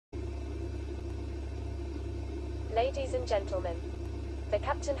Ladies and gentlemen, the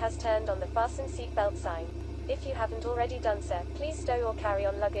captain has turned on the fasten seatbelt sign. If you haven't already done so, please stow or carry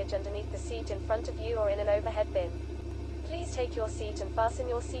on luggage underneath the seat in front of you or in an overhead bin. Please take your seat and fasten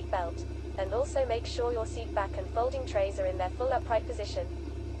your seatbelt, and also make sure your seat back and folding trays are in their full upright position.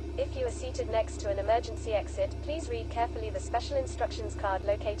 If you are seated next to an emergency exit, please read carefully the special instructions card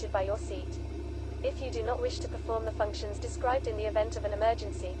located by your seat. If you do not wish to perform the functions described in the event of an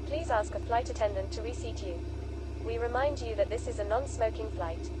emergency, please ask a flight attendant to reseat you. We remind you that this is a non-smoking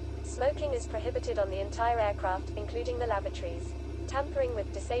flight. Smoking is prohibited on the entire aircraft, including the lavatories. Tampering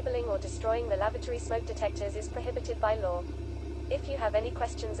with, disabling or destroying the lavatory smoke detectors is prohibited by law. If you have any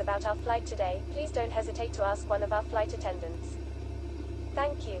questions about our flight today, please don't hesitate to ask one of our flight attendants.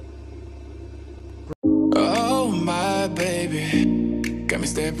 Thank you. Oh my baby, got me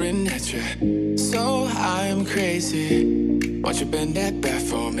staring at you. So I'm crazy, won't you bend that back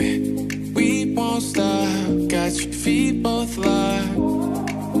for me? We won't stop, got your feet both locked.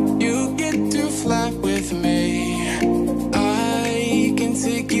 You get to fly with me, I can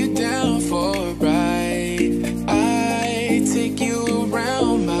take you down for a ride. I take you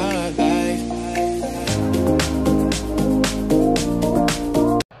around my life.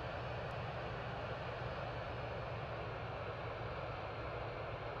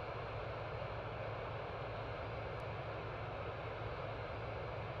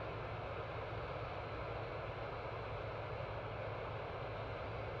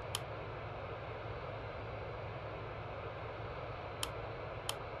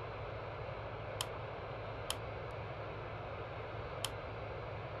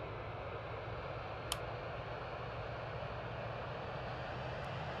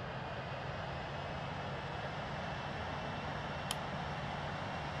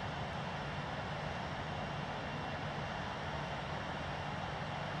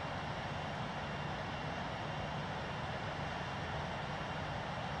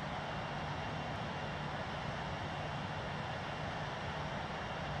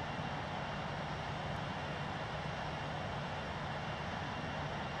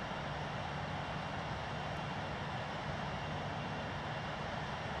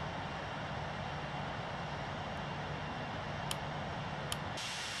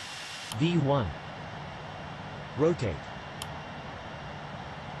 V1. Rotate.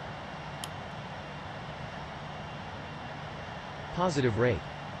 Positive rate.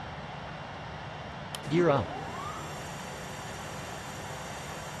 Gear up.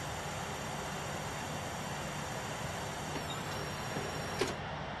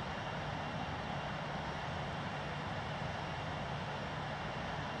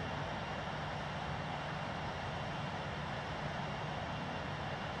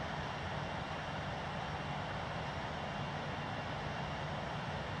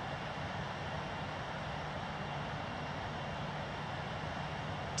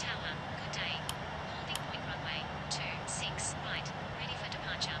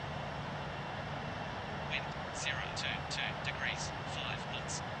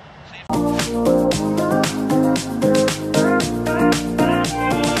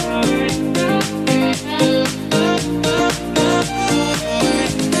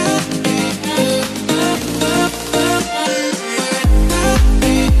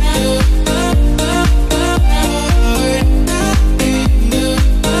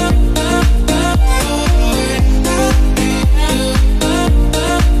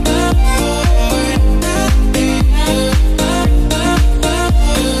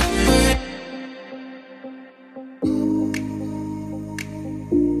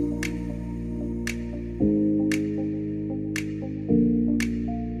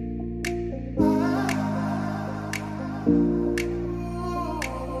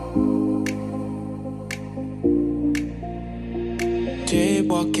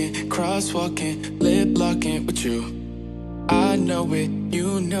 Jaywalking, crosswalking, lip locking with you. I know it,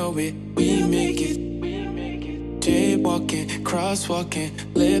 you know it, we make it. Jaywalking,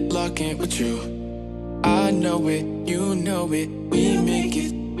 crosswalking, lip locking with you. I know it, you know it, we make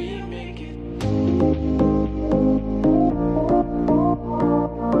it.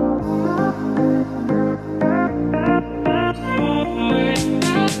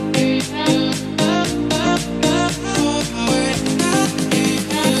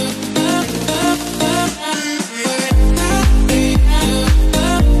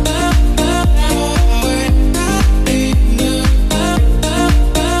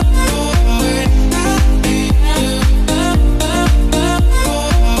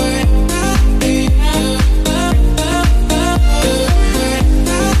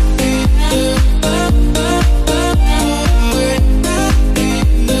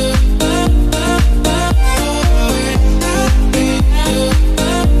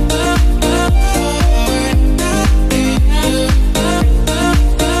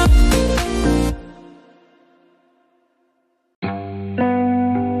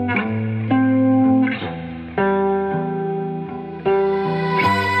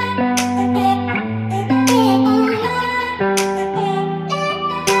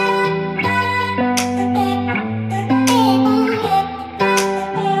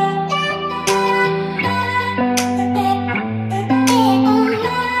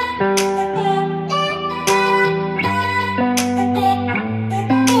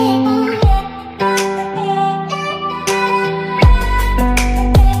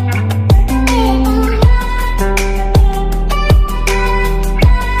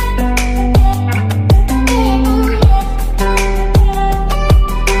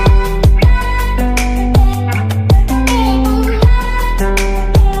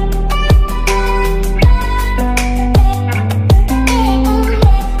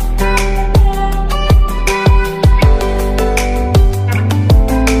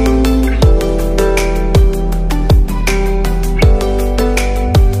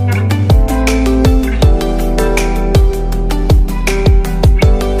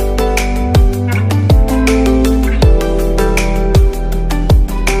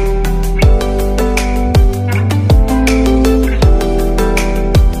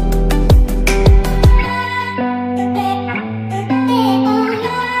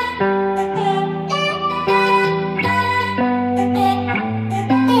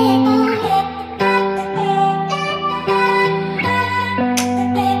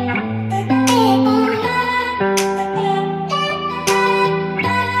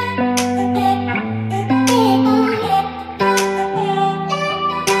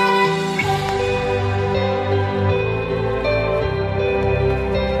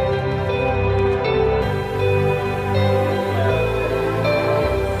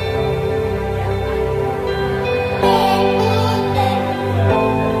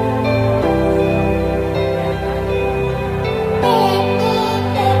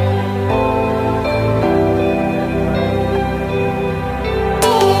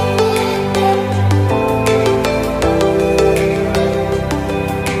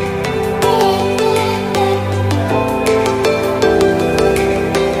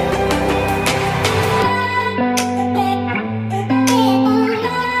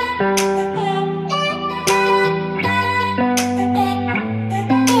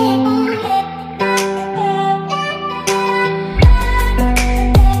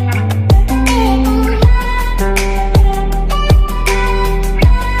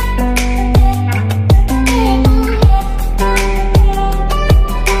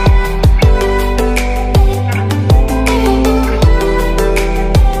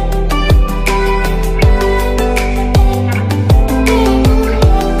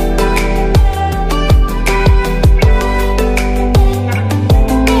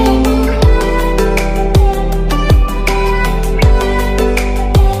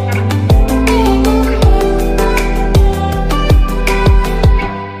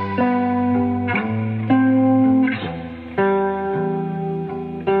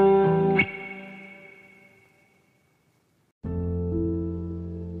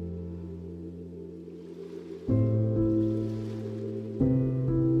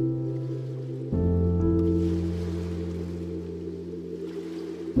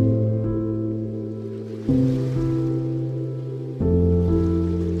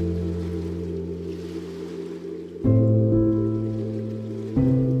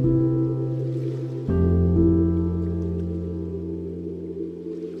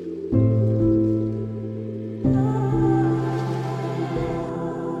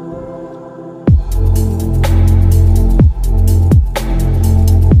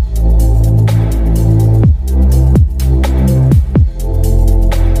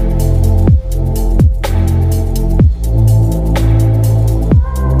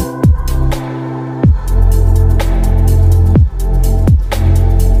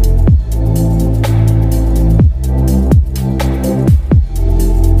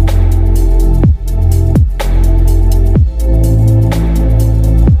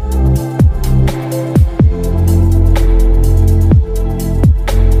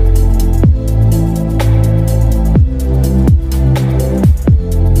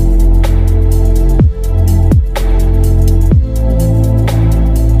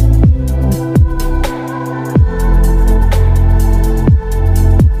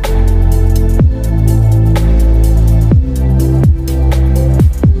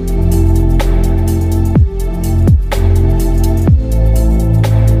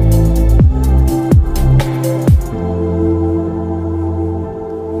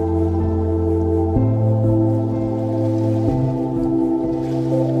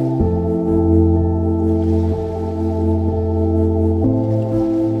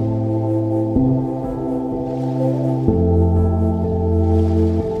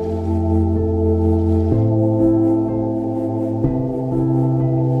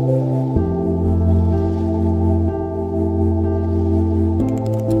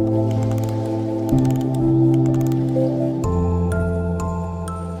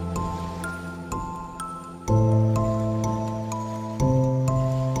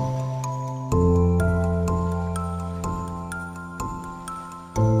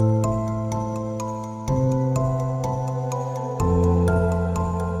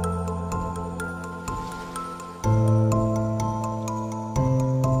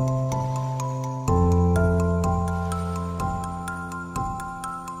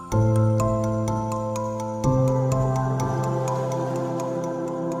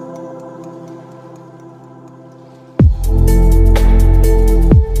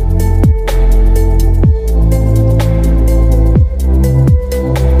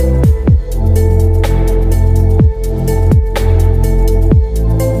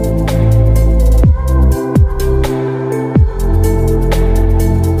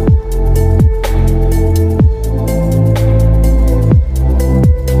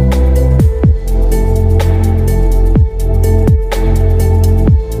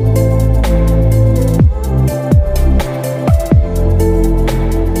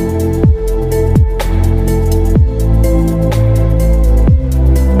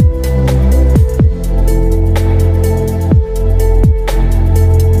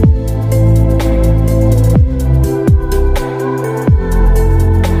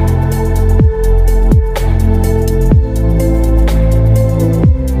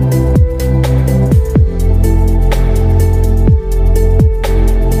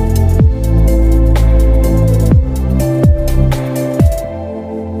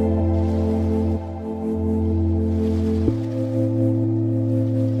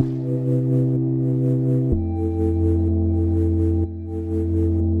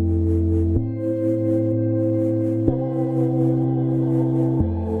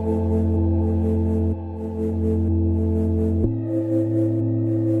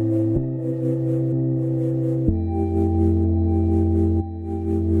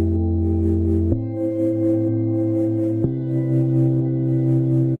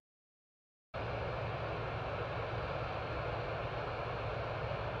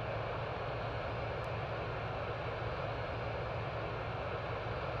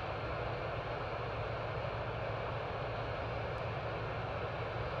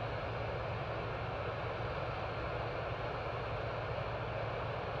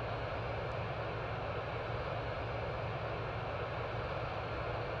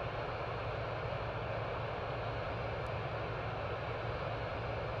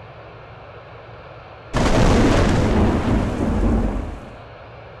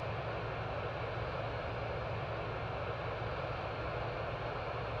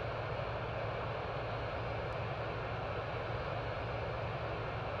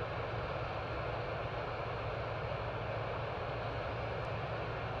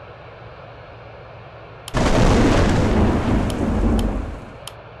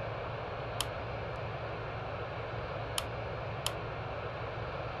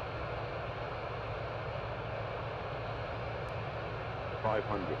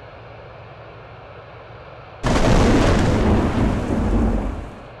 300.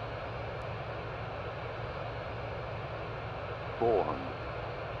 400.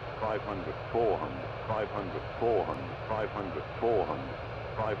 500. 400. 500. 400. 500. 400.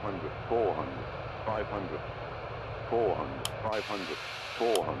 500. 400. 500. 400. 500.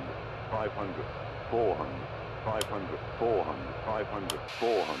 400. 500. 400. 500. 400. 500.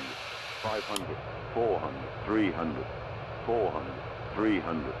 400. 500. 400. 300. 400.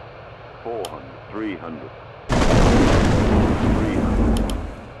 300. 400. 300. 300.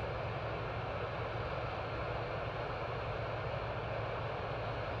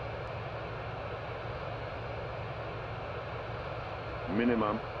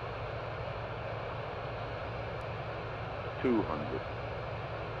 Minimum 200.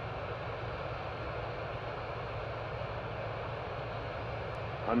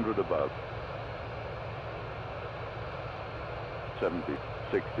 100 above. 70,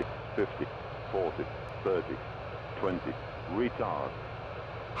 60, 50, 40, 30, 20. Retard.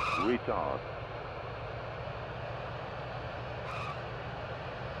 Retard.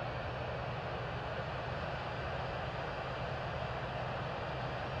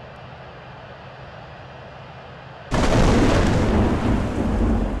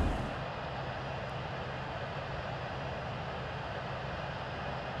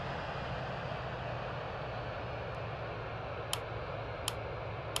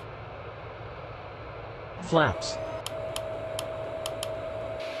 Flaps.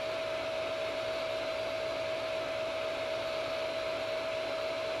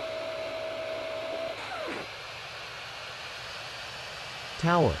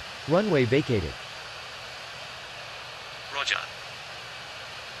 Tower. Runway vacated. Roger.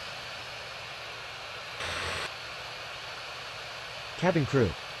 Cabin crew.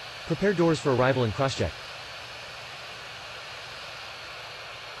 Prepare doors for arrival and crosscheck.